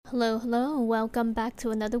Hello, hello, welcome back to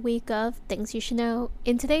another week of Things You Should Know.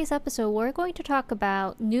 In today's episode, we're going to talk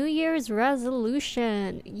about New Year's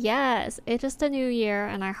resolution. Yes, it is the new year,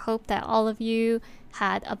 and I hope that all of you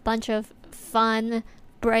had a bunch of fun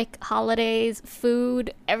break, holidays,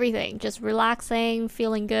 food, everything. Just relaxing,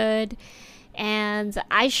 feeling good. And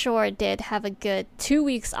I sure did have a good 2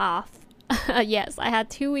 weeks off. Yes, I had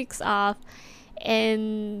 2 weeks off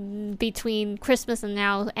in between Christmas and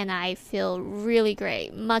now, and I feel really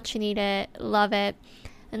great. Much needed, love it.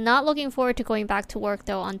 I'm not looking forward to going back to work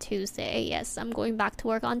though on Tuesday. Yes, I'm going back to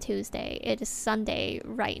work on Tuesday. It is Sunday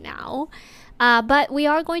right now. But we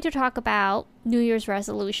are going to talk about New Year's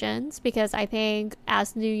resolutions because I think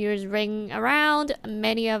as New Year's ring around,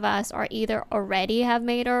 many of us are either already have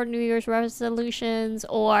made our New Year's resolutions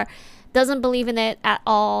or doesn't believe in it at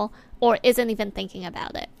all or isn't even thinking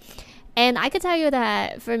about it. And I could tell you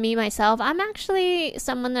that for me, myself, I'm actually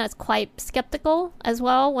someone that's quite skeptical as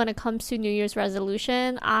well when it comes to New Year's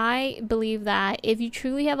resolution. I believe that if you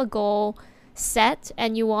truly have a goal set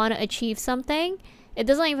and you want to achieve something, it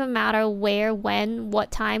doesn't even matter where, when,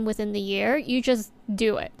 what time within the year, you just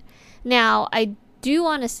do it. Now, I do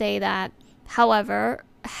want to say that, however,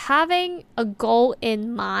 having a goal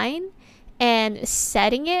in mind and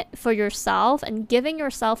setting it for yourself and giving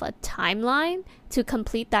yourself a timeline to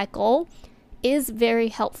complete that goal is very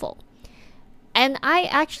helpful. And I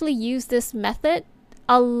actually use this method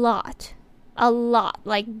a lot,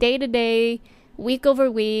 like day to day, week over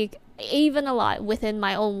week, even a lot within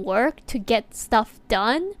my own work to get stuff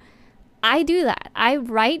done. I do that. I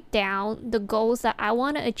write down the goals that I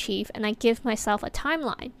want to achieve and I give myself a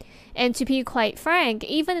timeline. And to be quite frank,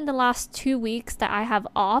 even in the last 2 weeks that I have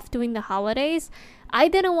off during the holidays, I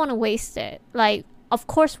didn't want to waste it. Like, of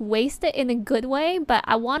course, waste it in a good way, but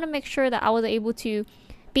I want to make sure that I was able to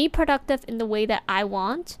be productive in the way that I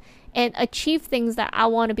want and achieve things that I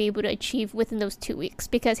want to be able to achieve within those 2 weeks.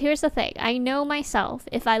 Because here's the thing, I know myself,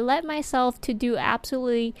 if I let myself to do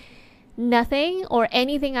absolutely nothing or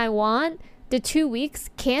anything I want, the 2 weeks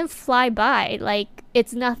can fly by like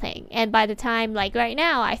it's nothing. And by the time, like right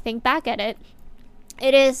now, I think back at it,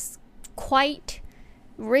 it is quite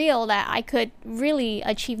real that I could really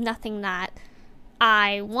achieve nothing that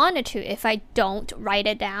I wanted to if I don't write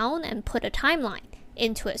it down and put a timeline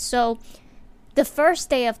into it. So the first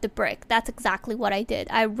day of the break, that's exactly what I did.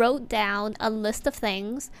 I wrote down a list of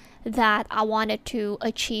things that I wanted to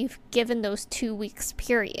achieve given those 2 weeks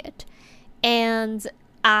period. And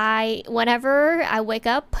whenever I wake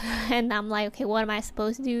up and I'm like, okay, what am I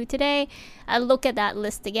supposed to do today? I look at that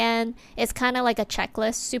list again. It's kind of like a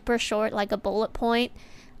checklist, super short, like a bullet point.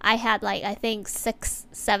 I had like, I think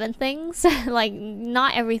 6-7 things, like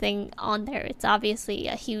not everything on there. It's obviously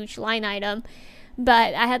a huge line item,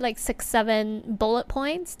 but I had like 6-7 bullet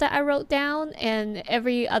points that I wrote down, and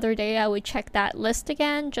every other day I would check that list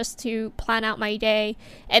again just to plan out my day.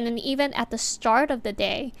 And then even at the start of the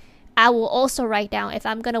day, I will also write down if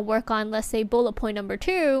I'm going to work on, let's say, bullet point number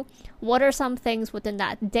 2, what are some things within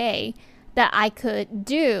that day that I could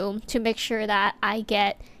do to make sure that I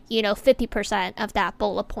get 50% of that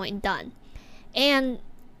bullet point done. And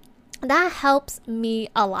that helps me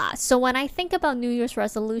a lot. So when I think about New Year's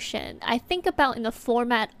resolution, I think about in the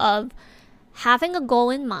format of having a goal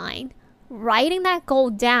in mind, writing that goal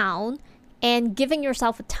down, and giving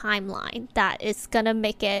yourself a timeline that is going to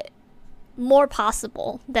make it more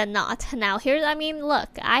possible than not. Now, look,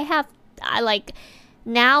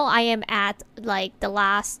 now I am at like the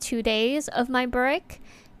last 2 days of my break,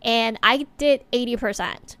 and I did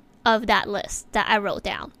 80% of that list that I wrote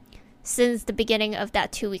down since the beginning of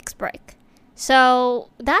that 2 weeks break. So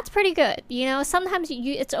that's pretty good. Sometimes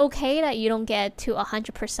it's okay that you don't get to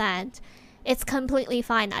 100%. It's completely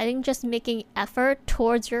fine. I think just making effort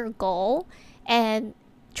towards your goal and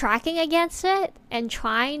tracking against it and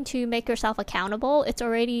trying to make yourself accountable, it's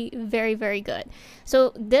already very, very good.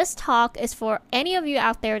 So this talk is for any of you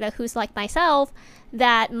out there who's like myself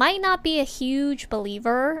that might not be a huge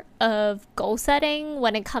believer of goal setting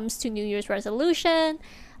when it comes to New Year's resolution.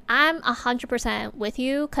 I'm 100% with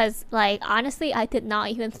you because, honestly, I did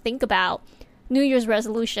not even think about New Year's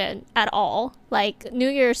resolution at all. New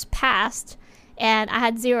Year's passed and I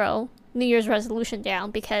had 0 New Year's resolution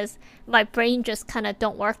down because my brain just kind of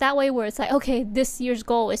don't work that way where it's like, okay, this year's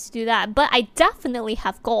goal is to do that. But I definitely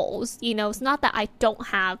have goals. It's not that I don't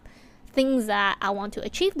have things that I want to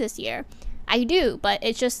achieve this year. I do, but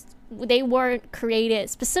it's just they weren't created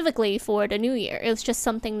specifically for the new year. It was just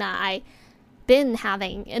something that I been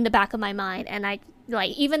having in the back of my mind. And I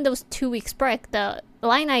even those 2 weeks break, the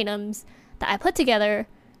line items that I put together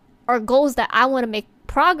are goals that I want to make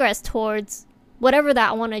progress towards whatever that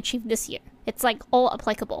I want to achieve this year. it's like all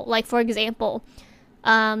applicable. Like, for example,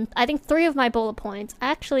 I think 3 of my bullet points,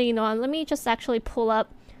 actually, let me just actually pull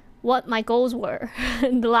up what my goals were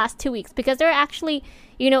in the last 2 weeks, because they're actually,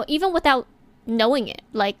 even without knowing it,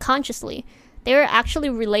 like consciously, they're actually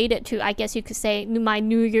related to, I guess you could say, my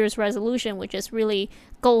New Year's resolution, which is really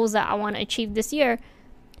goals that I want to achieve this year.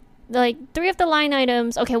 Like 3 of the line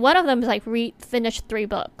items, okay, one of them is like finish 3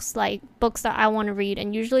 books, like books that I want to read,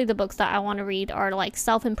 and usually the books that I want to read are like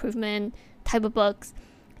self-improvement type of books.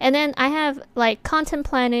 And then I have like content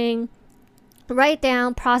planning, write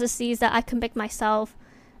down processes that I can make myself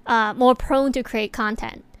more prone to create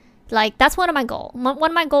content. Like, that's one of my goals.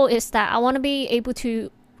 One of my goals is that I want to be able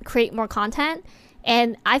to create more content,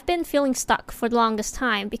 and I've been feeling stuck for the longest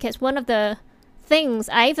time, because one of the things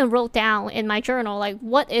I even wrote down in my journal, like,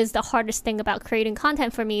 what is the hardest thing about creating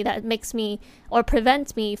content for me that makes me or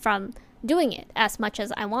prevents me from doing it as much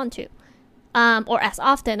as I want to, or as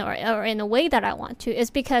often, or in a way that I want to, is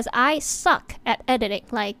because I suck at editing.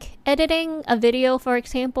 Like, editing a video, for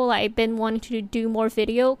example, I've been wanting to do more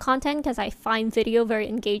video content because I find video very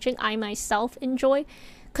engaging. I myself enjoy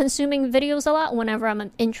consuming videos a lot whenever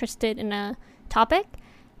I'm interested in a topic,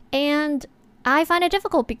 and I find it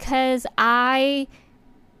difficult because I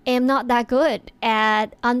am not that good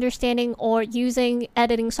at understanding or using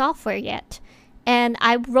editing software yet. And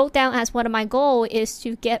I wrote down as one of my goals is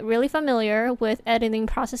to get really familiar with editing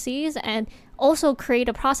processes, and also create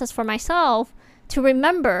a process for myself to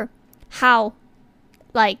remember how,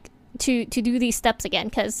 like, to do these steps again.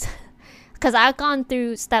 Because I've gone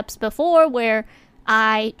through steps before where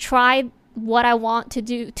I tried what I want to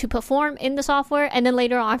do to perform in the software, and then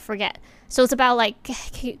later on I forget. So it's about like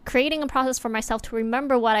creating a process for myself to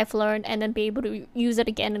remember what I've learned, and then be able to use it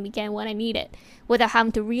again and again when I need it, without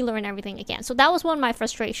having to relearn everything again. So that was one of my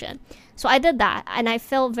frustration. So I did that, and I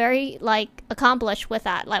felt very like accomplished with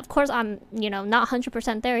that. Like, of course, I'm not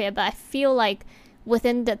 100% there yet, but I feel like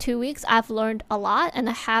within the 2 weeks I've learned a lot, and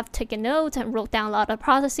I have taken notes and wrote down a lot of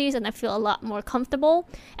processes, and I feel a lot more comfortable,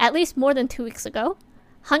 at least more than 2 weeks ago.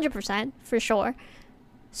 100% for sure.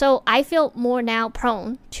 So I feel more now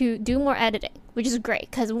prone to do more editing, which is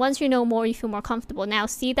great, because once you know more, you feel more comfortable. Now,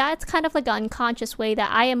 see, that's kind of like an unconscious way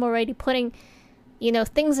that I am already putting,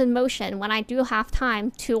 things in motion when I do have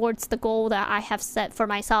time towards the goal that I have set for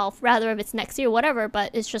myself, rather if it's next year, whatever,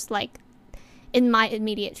 but it's just like in my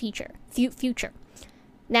immediate future.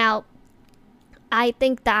 Now, I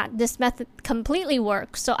think that this method completely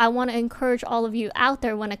works, so I want to encourage all of you out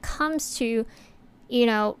there when it comes to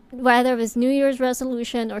whether it's New Year's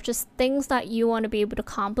resolution or just things that you want to be able to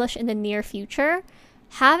accomplish in the near future,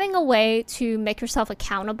 having a way to make yourself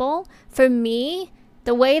accountable. For me,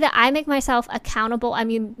 the way that I make myself accountable,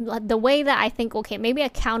 the way that I think, okay, maybe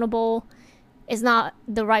accountable is not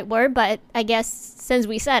the right word, but I guess since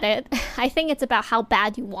we said it, I think it's about how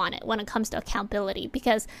bad you want it when it comes to accountability.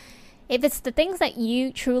 Because if it's the things that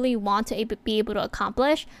you truly want to be able to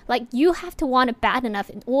accomplish, like, you have to want it bad enough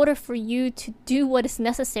in order for you to do what is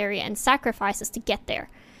necessary and sacrifices to get there.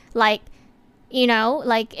 Like,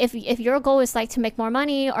 if your goal is like to make more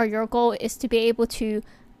money, or your goal is to be able to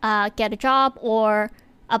get a job or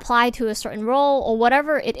apply to a certain role, or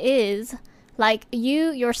whatever it is, like,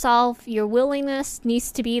 you yourself, your willingness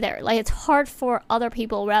needs to be there. Like, it's hard for other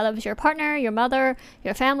people, whether it's your partner, your mother,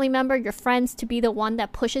 your family member, your friends, to be the one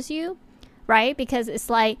that pushes you, right? Because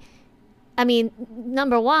it's like,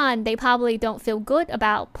 number one, they probably don't feel good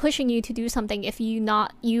about pushing you to do something if you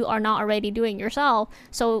are not already doing yourself.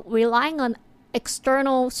 So relying on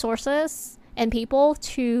external sources and people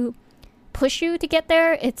to push you to get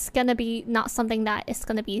there, it's gonna be not something that is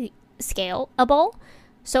gonna be scalable.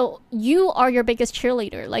 So you are your biggest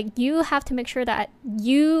cheerleader. Like, you have to make sure that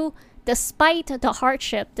you, despite the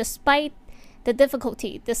hardship, despite the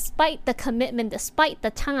difficulty, despite the commitment, despite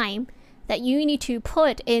the time that you need to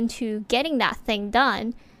put into getting that thing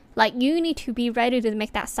done, like, you need to be ready to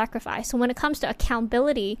make that sacrifice. So when it comes to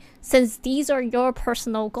accountability, since these are your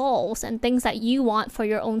personal goals and things that you want for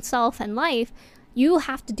your own self and life, you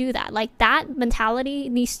have to do that. Like, that mentality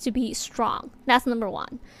needs to be strong. That's number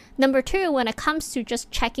one. Number two, when it comes to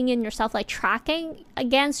just checking in yourself, like tracking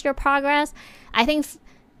against your progress, I think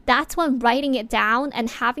that's when writing it down and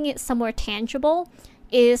having it somewhere tangible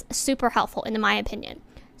is super helpful, in my opinion.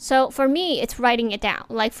 So for me, it's writing it down.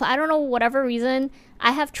 Like, for, I don't know, whatever reason,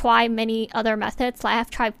 I have tried many other methods. Like, I have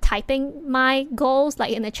tried typing my goals,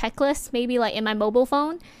 like in a checklist, maybe like in my mobile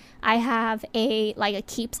phone. I have a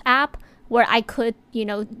Keeps app where I could,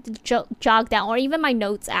 jog down, or even my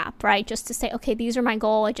notes app, right? Just to say, okay, these are my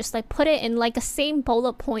goals. I just like put it in like a same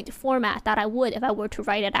bullet point format that I would if I were to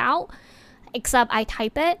write it out. except I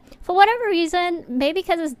type it. For whatever reason, maybe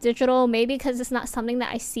because it's digital, maybe because it's not something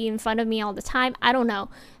that I see in front of me all the time, I don't know.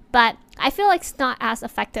 But I feel like it's not as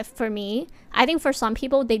effective for me. I think for some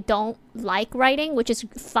people, they don't like writing, which is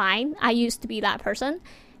fine. I used to be that person,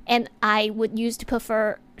 and I would used to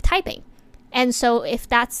prefer typing. And so if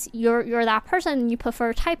that's you're that person and you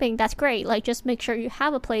prefer typing, that's great. Like, just make sure you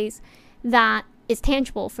have a place that is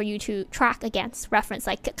tangible for you to track against, reference,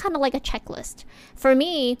 like kind of like a checklist. For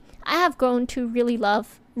me, I have grown to really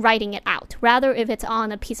love writing it out, rather if it's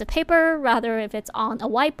on a piece of paper, rather if it's on a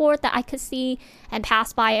whiteboard that I could see and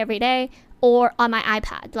pass by every day, or on my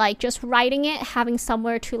iPad. Like, just writing it, having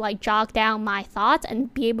somewhere to like jog down my thoughts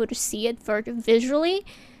and be able to see it visually,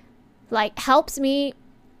 like, helps me,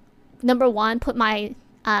 number one, put my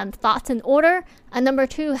thoughts in order, and number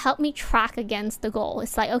two, help me track against the goal.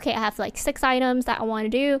 It's like, okay, I have like 6 items that I want to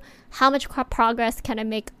do. How much progress can I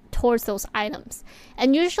make towards those items?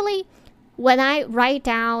 And usually when I write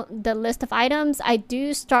down the list of items, I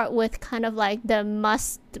do start with kind of like the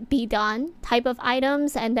must be done type of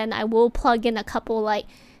items, and then I will plug in a couple like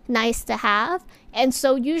nice to have. And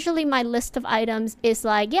so usually my list of items is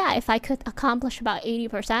like, yeah, if I could accomplish about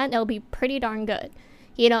 80%, it'll be pretty darn good.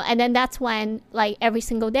 You know, and then that's when, like, every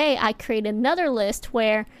single day I create another list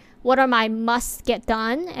where what are my must get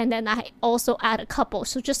done, and then I also add a couple.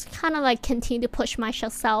 So just kind of like continue to push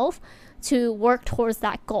myself to work towards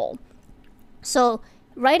that goal. So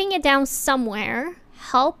writing it down somewhere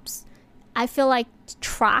helps, I feel like, to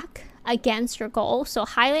track against your goal. So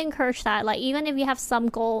highly encourage that. Like, even if you have some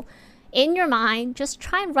goal in your mind, just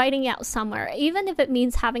try and writing it out somewhere. Even if it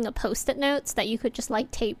means having a post-it notes that you could just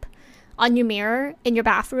like tape on your mirror in your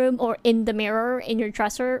bathroom, or in the mirror in your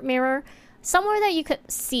dresser mirror, somewhere that you could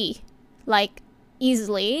see like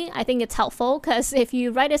easily. I think it's helpful, because if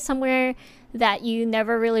you write it somewhere that you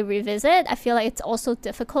never really revisit, I feel like it's also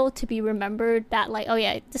difficult to be remembered that, like, oh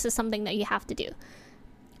yeah, this is something that you have to do.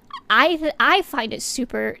 I find it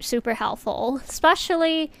super helpful,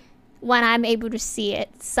 especially when I'm able to see it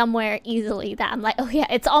somewhere easily, that I'm like, oh yeah,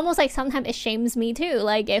 it's almost like sometimes it shames me too.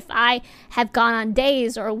 Like, if I have gone on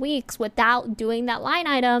days or weeks without doing that line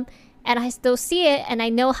item and I still see it and I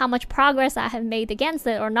know how much progress I have made against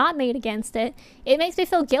it or not made against it, it makes me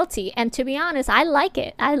feel guilty. And to be honest, I like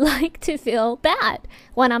it. I like to feel bad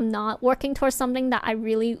when I'm not working towards something that I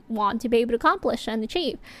really want to be able to accomplish and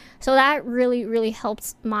achieve. So that really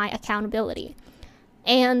helps my accountability.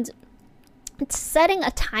 And setting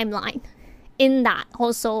a timeline in that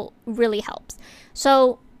also really helps.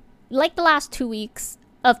 So like the last 2 weeks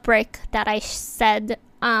of break that I said,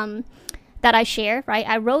 that I share, right?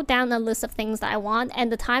 I wrote down a list of things that I want,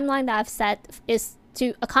 and the timeline that I've set is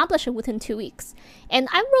to accomplish it within 2 weeks. And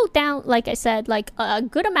I wrote down, like I said, like a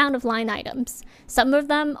good amount of line items. Some of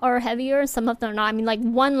them are heavier, some of them are not. I mean, like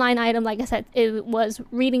one line item, like I said, it was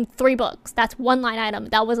reading 3 books. That's one line item.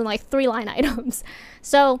 That wasn't like 3 line items.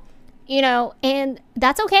 So, you know, and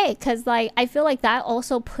that's okay, because like I feel like that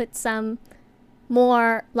also puts some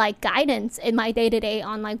more like guidance in my day-to-day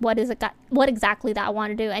on like what exactly that I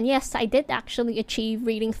want to do. And yes, I did actually achieve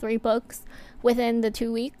reading 3 books within the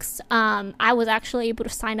 2 weeks. I was actually able to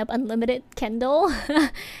sign up unlimited Kindle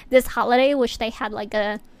this holiday, which they had like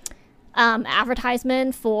a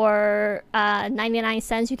advertisement for 99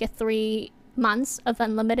 cents. You get 3 months of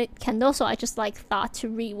unlimited Kindle. So I just like thought to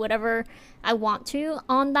read whatever I want to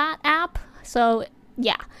on that app. So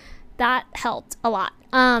yeah, that helped a lot.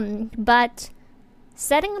 But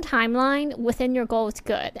setting a timeline within your goal is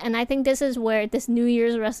good. And I think this is where this New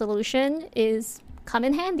Year's resolution is come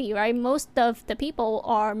in handy, right? Most of the people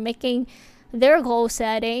are making their goal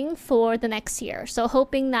setting for the next year. So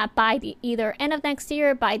hoping that by the either end of next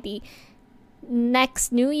year, by the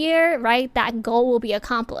next new year, right, that goal will be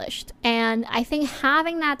accomplished. And I think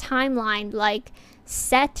having that timeline like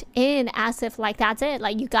set in as if like that's it,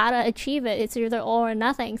 like you gotta achieve it, it's either all or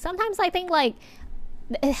nothing. Sometimes I think like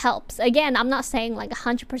it helps. Again, I'm not saying like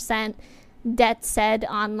 100% dead set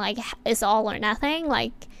on like it's all or nothing.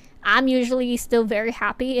 Like I'm usually still very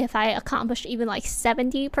happy if I accomplish even like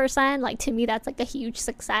 70%. Like to me, that's like a huge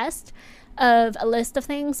success of a list of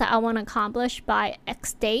things that I want to accomplish by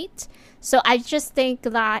X date. So I just think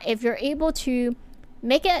that if you're able to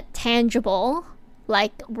make it tangible,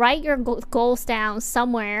 like write your goals down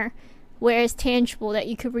somewhere where it's tangible that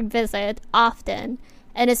you could revisit often,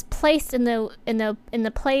 and it's placed in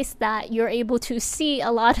the place that you're able to see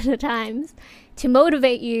a lot of the times to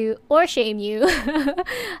motivate you or shame you,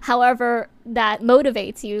 however that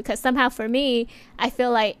motivates you. Because somehow for me, I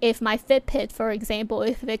feel like if my Fitbit, for example,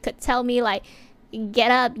 if it could tell me like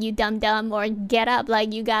get up, you dumb dumb, or get up,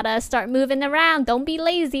 like you gotta start moving around, don't be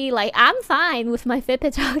lazy. Like, I'm fine with my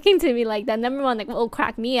Fitbit talking to me like that. Number one, like, will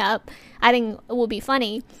crack me up. I think it will be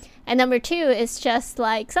funny. And number two is just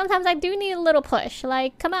like, sometimes I do need a little push.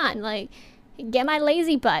 Like, come on, like, get my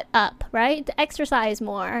lazy butt up, right? Exercise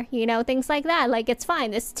more, you know, things like that. Like, it's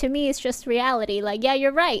fine. This, to me, it's just reality. Like, yeah,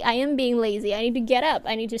 you're right, I am being lazy, I need to get up,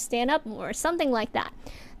 I need to stand up more, something like that.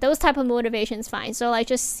 Those type of motivations fine. So like,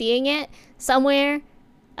 just seeing it somewhere,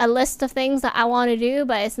 a list of things that I want to do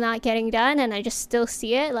but it's not getting done, and I just still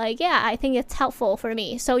see it, like, yeah, I think it's helpful for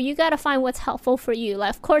me. So you gotta find what's helpful for you.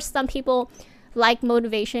 Like, of course, some people like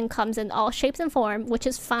motivation comes in all shapes and form, which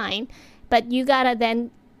is fine, but you gotta then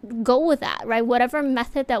go with that, right? Whatever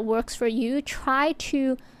method that works for you, try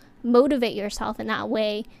to motivate yourself in that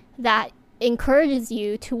way that encourages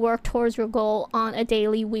you to work towards your goal on a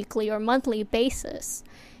daily, weekly, or monthly basis.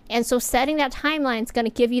 And so setting that timeline is going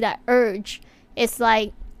to give you that urge. It's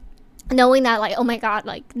like knowing that, like, oh my god,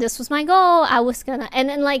 like, this was my goal, I was gonna, and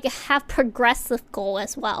then like have progressive goal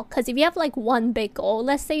as well. Because if you have like one big goal,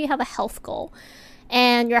 let's say you have a health goal,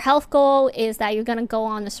 and your health goal is that you're gonna go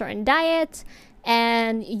on a certain diet,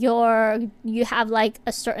 and you have like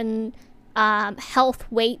a certain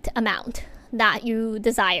health weight amount that you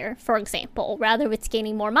desire, for example, rather it's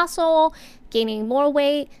gaining more muscle, gaining more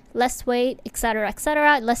weight, less weight, etc.,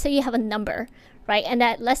 etc. Let's say you have a number, right? And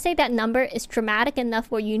that, let's say that number is dramatic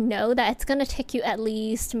enough where you know that it's going to take you at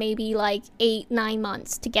least maybe like 8-9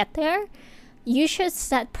 months to get there. You should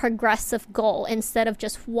set progressive goal instead of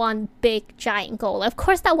just one big giant goal. Of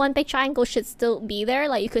course, that one big giant goal should still be there.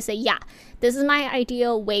 Like, you could say, yeah, this is my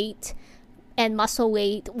ideal weight and muscle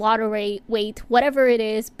weight, water weight, whatever it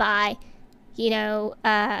is by, you know,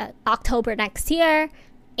 October next year,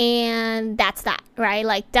 and that's that, right?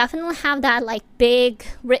 Like, definitely have that like big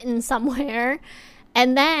written somewhere,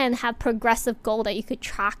 and then have progressive goal that you could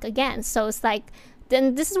track again. So it's like,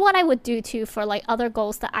 then this is what I would do too for like other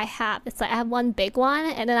goals that I have. It's like, I have one big one,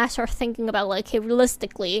 and then I start thinking about like, hey,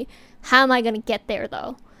 realistically, how am I gonna get there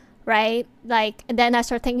though, right? Like, and then I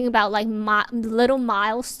start thinking about like little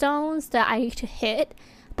milestones that I need to hit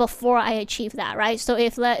before I achieve that, right? So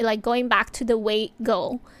if like going back to the weight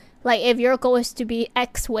goal, like if your goal is to be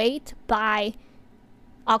X weight by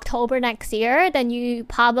October next year, then you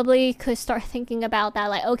probably could start thinking about that,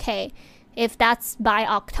 like, okay, if that's by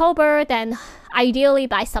October, then ideally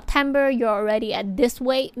by September you're already at this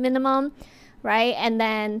weight minimum, right? And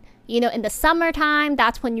then, you know, in the summertime,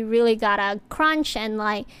 that's when you really gotta crunch and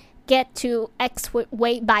like get to X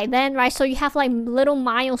weight by then, right? So you have like little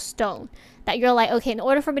milestone that you're like, okay, in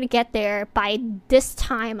order for me to get there by this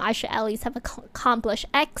time, I should at least have accomplished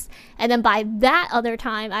X, and then by that other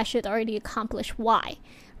time, I should already accomplish Y,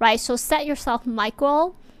 right? So set yourself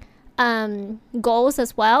micro goals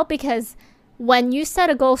as well, because when you set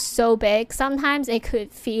a goal so big, sometimes it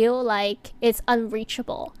could feel like it's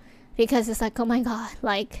unreachable, because it's like, oh my god,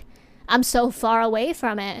 like, I'm so far away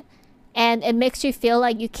from it. And it makes you feel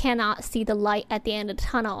like you cannot see the light at the end of the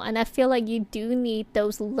tunnel. And I feel like you do need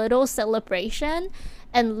those little celebration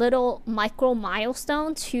and little micro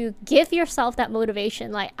milestones to give yourself that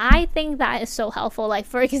motivation. Like, I think that is so helpful. Like,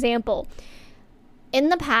 for example, in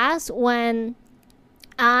the past, when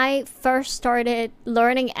I first started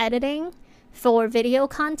learning editing for video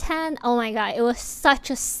content, oh my god, it was such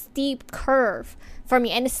a steep curve for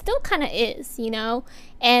me. And it still kind of is, you know?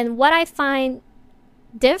 And what I find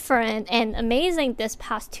different and amazing this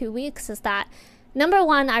past 2 weeks is that, number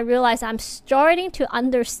one, I realized I'm starting to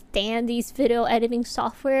understand these video editing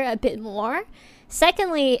software a bit more.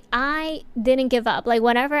 Secondly, I didn't give up. Like,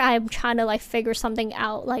 whenever I'm trying to like figure something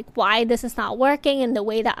out, like why this is not working in the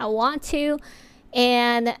way that I want to,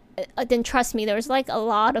 and then trust me, there's like a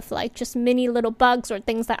lot of like just mini little bugs or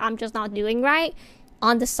things that I'm just not doing right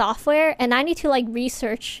on the software, and I need to like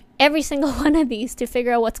research every single one of these to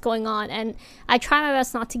figure out what's going on. And I try my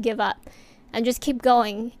best not to give up and just keep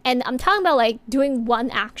going. And I'm talking about like doing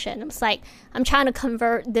one action. It's like, I'm trying to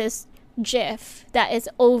convert this GIF that is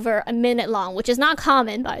over a minute long, which is not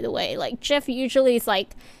common, by the way. Like, GIF usually is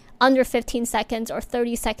like under 15 seconds or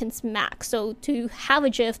 30 seconds max. So to have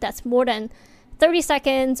a GIF that's more than 30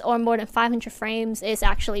 seconds or more than 500 frames is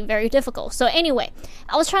actually very difficult. So anyway,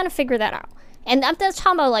 I was trying to figure that out. And I'm just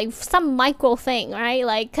talking about like some micro thing, right?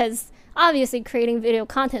 Like, because obviously creating video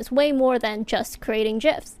content is way more than just creating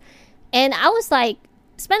GIFs. And I was like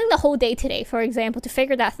spending the whole day today, for example, to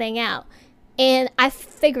figure that thing out. And I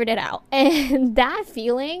figured it out. And that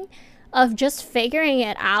feeling of just figuring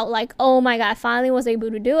it out, like, oh my god, I finally was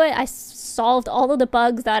able to do it. I solved all of the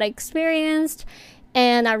bugs that I experienced.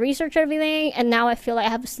 And I researched everything, and now I feel like I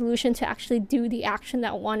have a solution to actually do the action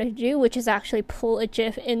that I wanted to do, which is actually pull a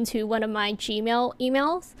GIF into one of my Gmail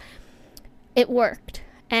emails. It worked.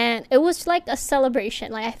 And it was like a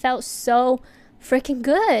celebration. Like, I felt so freaking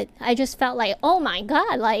good. I just felt like, oh my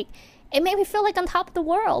God, like, it made me feel like on top of the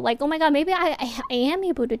world. Like, oh my God, maybe I am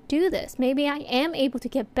able to do this. Maybe I am able to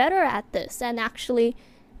get better at this and actually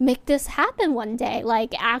make this happen one day.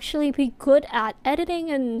 Like, actually be good at editing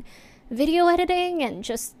and video editing and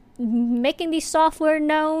just making these software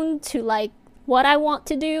known to like what I want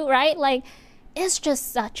to do, right? Like, it's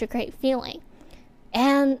just such a great feeling.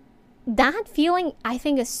 And that feeling, I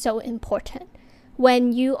think, is so important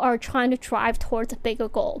when you are trying to drive towards a bigger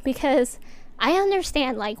goal, because I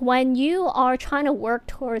understand, like, when you are trying to work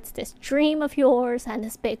towards this dream of yours and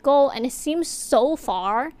this big goal, and it seems so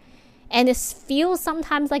far, and it feels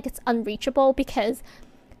sometimes like it's unreachable, because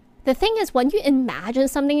the thing is, when you imagine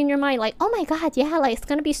something in your mind, like, oh my God, yeah, like, it's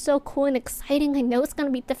gonna be so cool and exciting. I know it's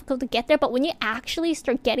gonna be difficult to get there, but when you actually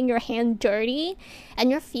start getting your hand dirty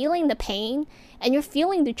and you're feeling the pain and you're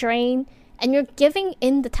feeling the drain and you're giving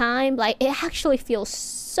in the time, like, it actually feels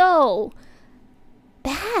so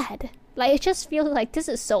bad. Like, it just feels like this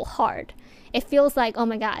is so hard. It feels like, oh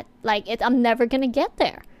my God, like, I'm never gonna get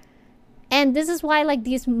there. And this is why, like,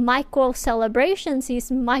 these micro celebrations,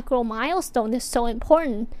 these micro milestones is so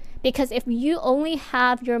important. Because if you only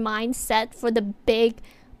have your mind set for the big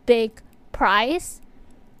prize,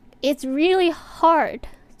 it's really hard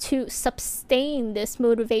to sustain this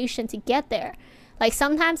motivation to get there. Like,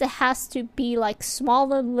 sometimes it has to be like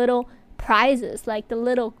smaller little prizes, like the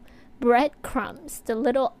little breadcrumbs, the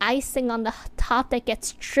little icing on the top that gets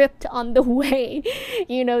stripped on the way,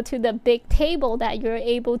 to the big table that you're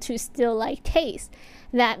able to still like taste.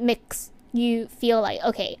 That makes you feel like,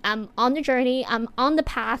 okay, I'm on the journey, I'm on the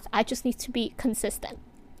path, I just need to be consistent.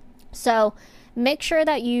 So make sure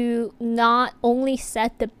that you not only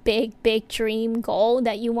set the big dream goal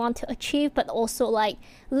that you want to achieve, but also like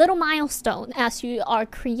little milestone as you are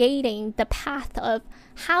creating the path of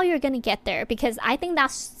how you're going to get there. Because I think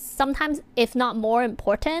that's sometimes, if not more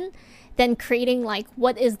important than creating like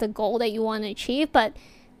what is the goal that you want to achieve, but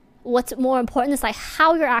what's more important is like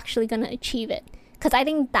how you're actually going to achieve it. Because I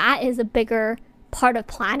think that is a bigger part of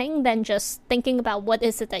planning than just thinking about what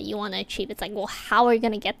is it that you want to achieve. It's like, well, how are you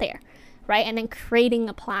going to get there, right? And then creating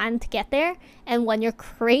a plan to get there. And when you're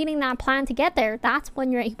creating that plan to get there, that's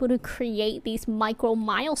when you're able to create these micro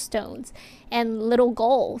milestones and little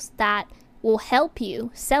goals that will help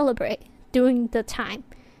you celebrate during the time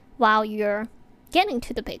while you're getting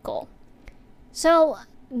to the big goal. So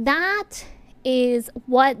that is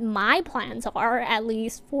what my plans are, at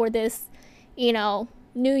least for this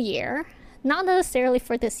new year. Not necessarily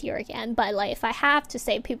for this year again, but like, if I have to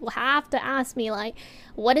say, people have to ask me like,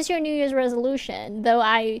 what is your New Year's resolution? Though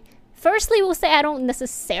I firstly will say I don't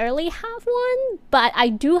necessarily have one, but I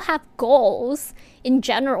do have goals in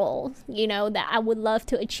general, that I would love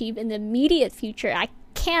to achieve in the immediate future. I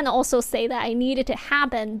can also say that I need it to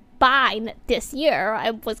happen by this year.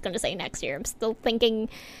 I was going to say next year. I'm still thinking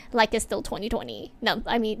like it's still 2020. No,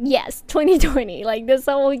 I mean, yes, 2020. Like, this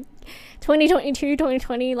whole 2022,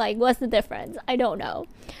 2020, like, what's the difference? I don't know.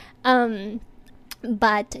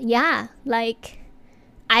 But yeah, like,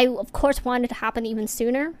 I of course want it to happen even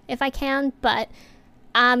sooner if I can, but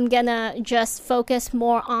I'm gonna just focus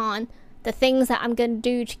more on the things that I'm gonna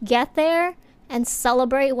do to get there and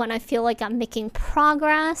celebrate when I feel like I'm making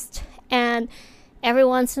progress, and every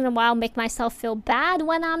once in a while make myself feel bad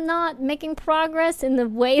when I'm not making progress in the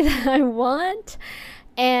way that I want,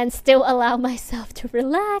 and still allow myself to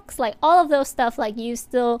relax. Like, all of those stuff, like, you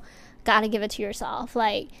still gotta give it to yourself.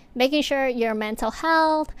 Like, making sure your mental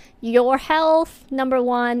health, your health, number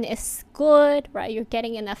one, is good, right? You're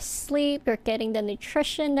getting enough sleep, you're getting the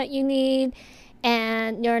nutrition that you need,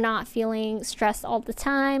 and you're not feeling stressed all the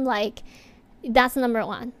time. Like, that's number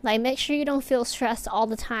one. Like, make sure you don't feel stressed all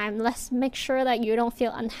the time. Let's make sure that you don't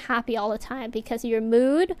feel unhappy all the time, because your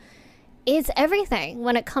mood is everything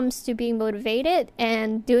when it comes to being motivated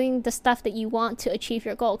and doing the stuff that you want to achieve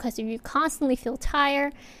your goal. Because if you constantly feel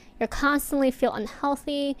tired, you constantly feel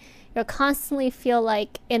unhealthy, you constantly feel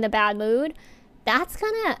like in a bad mood, that's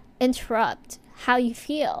gonna interrupt how you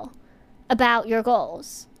feel about your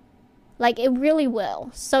goals. Like, it really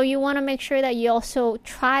will. So you want to make sure that you also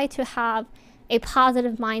try to have a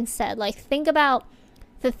positive mindset. Like, think about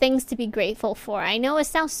the things to be grateful for. I know it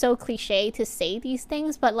sounds so cliche to say these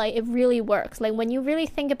things, but like, it really works. Like, when you really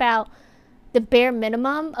think about the bare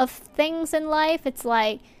minimum of things in life, it's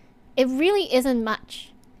like, it really isn't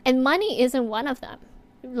much. And money isn't one of them.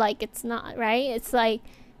 Like, it's not, right? It's like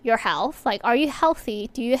your health. Like, are you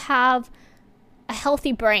healthy? Do you have a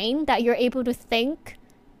healthy brain, that you're able to think,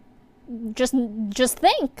 just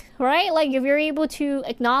think, right? Like if you're able to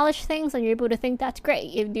acknowledge things and you're able to think, that's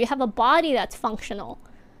great. If you have a body that's functional,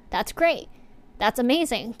 that's great. That's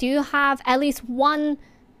amazing. Do you have at least one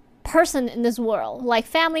person in this world, like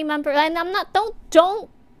family member? And I'm not,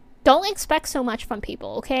 don't expect so much from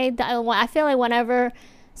people, okay? I feel like whenever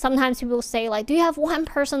sometimes people say like, do you have one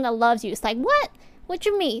person that loves you? It's like, what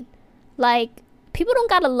you mean? Like, people don't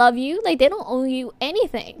gotta love you. Like, they don't owe you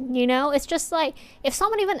anything, you know? It's just like, if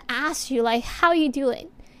someone even asks you like, how you doing,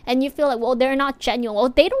 and you feel like, well, they're not genuine, well,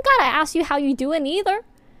 they don't gotta ask you how you doing either.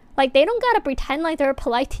 Like, they don't gotta pretend like they're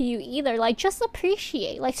polite to you either. Like, just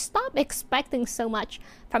appreciate. Like, stop expecting so much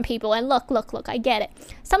from people. And look, I get it.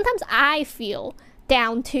 Sometimes I feel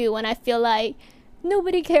down too, and I feel like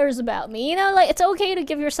nobody cares about me, you know? Like, it's okay to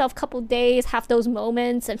give yourself a couple days, have those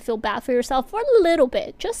moments, and feel bad for yourself for a little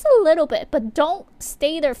bit, just a little bit, but don't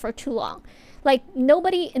stay there for too long. Like,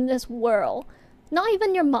 nobody in this world, not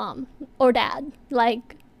even your mom or dad,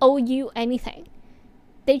 like, owe you anything.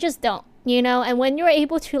 They just don't, you know? And when you're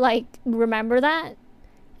able to, like, remember that,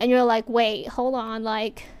 and you're like, wait, hold on,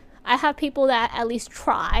 like, I have people that at least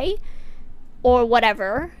try, or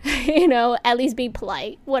whatever, you know, at least be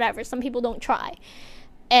polite, whatever. Some people don't try.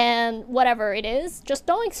 And whatever it is, just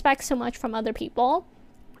don't expect so much from other people.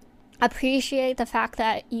 Appreciate the fact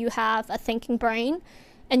that you have a thinking brain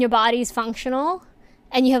and your body's functional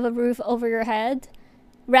and you have a roof over your head.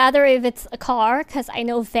 Rather if it's a car, because I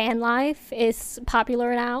know van life is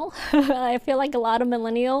popular now. I feel like a lot of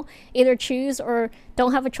millennials either choose or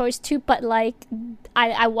don't have a choice to, but like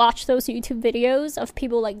I watch those YouTube videos of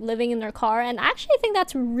people like living in their car, and I actually think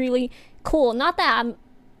that's really cool. Not that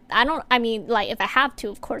I mean, like, if I have to,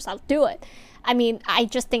 of course I'll do it. I mean, I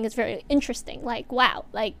just think it's very interesting. Like, wow,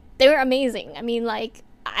 like, they're amazing. I mean, like,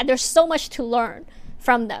 there's so much to learn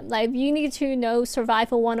from them. Like, if you need to know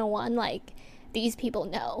survival 101, like, these people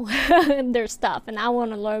know their stuff, and I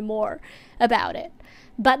want to learn more about it.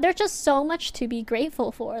 But there's just so much to be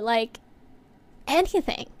grateful for. Like,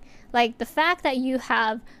 anything. Like, the fact that you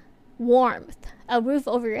have warmth, a roof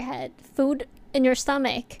over your head, food in your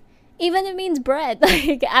stomach, even if it means bread.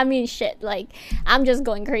 Like, I mean, shit, like, I'm just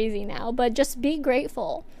going crazy now, but just be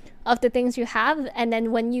grateful of the things you have. And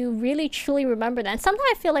then when you really truly remember that, and sometimes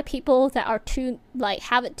I feel like people that are too, like,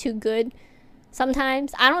 have it too good,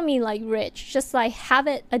 sometimes, I don't mean like rich, just like have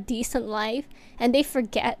it a decent life, and they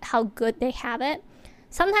forget how good they have it.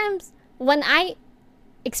 Sometimes when I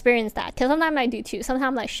experience that, because sometimes I do too, sometimes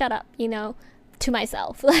I'm like, shut up, you know, to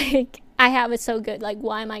myself. Like, I have it so good, like,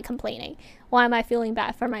 why am I complaining? Why am I feeling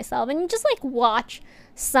bad for myself? And you just like watch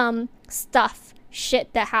some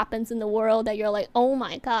shit that happens in the world that you're like, oh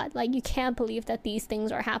my god, like, you can't believe that these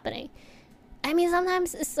things are happening. I mean,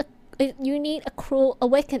 sometimes you need a cruel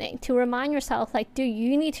awakening to remind yourself, like, dude,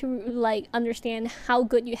 you need to like understand how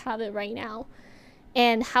good you have it right now,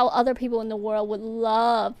 and how other people in the world would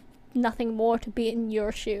love nothing more to be in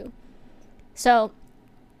your shoe. So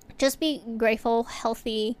just be grateful,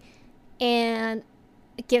 healthy, and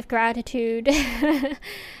give gratitude.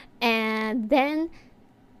 And then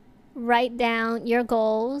write down your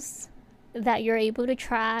goals that you're able to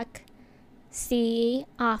track, see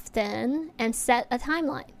often, and set a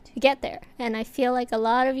timeline to get there. And I feel like a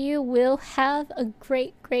lot of you will have a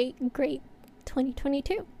great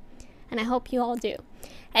 2022, and I hope you all do.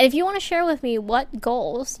 And if you want to share with me what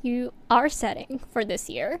goals you are setting for this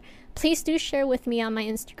year, please do share with me on my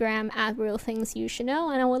Instagram at Real Things You Should Know,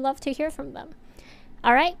 and I would love to hear from them.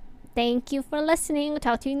 All right, thank you for listening. I'll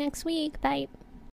talk to you next week. Bye.